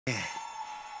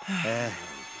I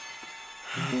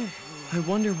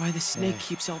wonder why the snake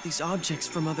keeps all these objects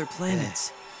from other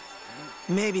planets.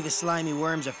 Maybe the slimy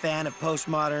worm's a fan of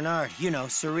postmodern art. You know,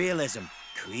 surrealism.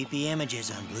 Creepy images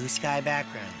on blue sky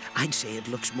background. I'd say it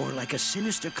looks more like a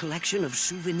sinister collection of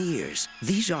souvenirs.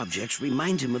 These objects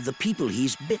remind him of the people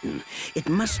he's bitten. It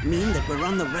must mean that we're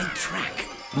on the right track.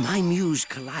 My muse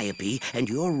Calliope and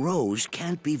your Rose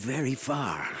can't be very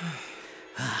far.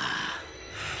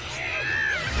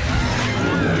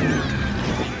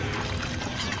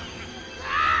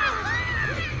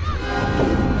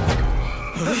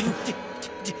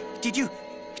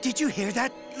 Did you hear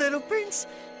that, little prince?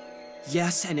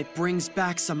 Yes, and it brings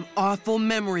back some awful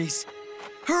memories.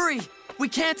 Hurry! We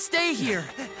can't stay here!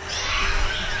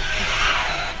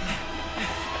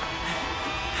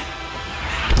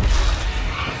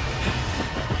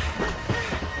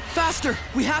 Faster!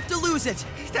 We have to lose it!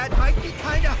 That might be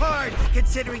kinda hard,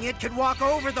 considering it can walk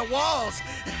over the walls.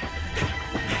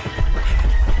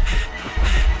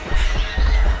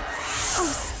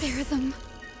 Oh, spare them.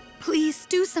 Please,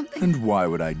 do something. And why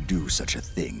would I do such a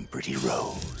thing, pretty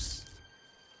Rose?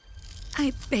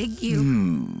 I beg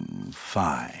you.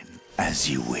 Fine. As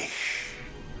you wish.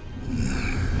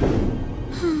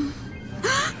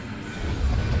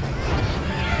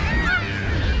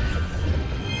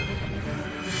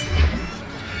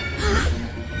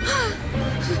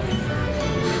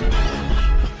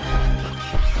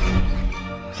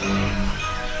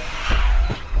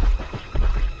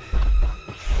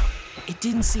 It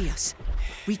didn't see us.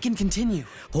 We can continue.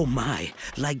 Oh my,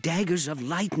 like daggers of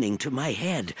lightning to my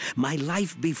head, my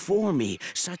life before me,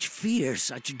 such fear,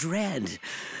 such dread.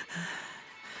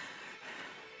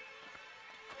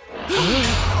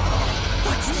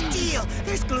 What's the deal?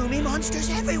 There's gloomy monsters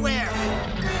everywhere.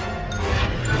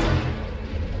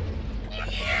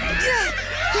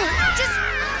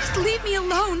 Just leave me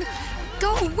alone.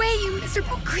 Go away, you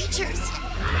miserable creatures.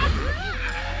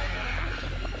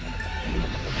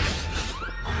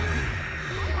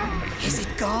 Is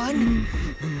it gone?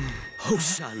 Oh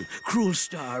sun, cruel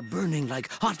star, burning like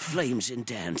hot flames in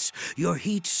dance. Your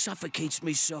heat suffocates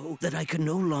me so that I can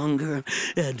no longer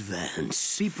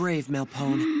advance. Be brave,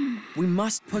 Melpone. We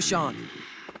must push on.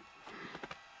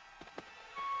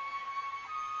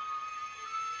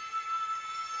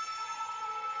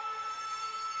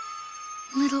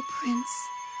 Little prince,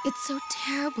 it's so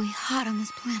terribly hot on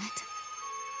this planet.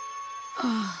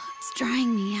 Oh, it's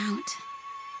drying me out.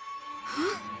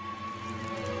 Huh?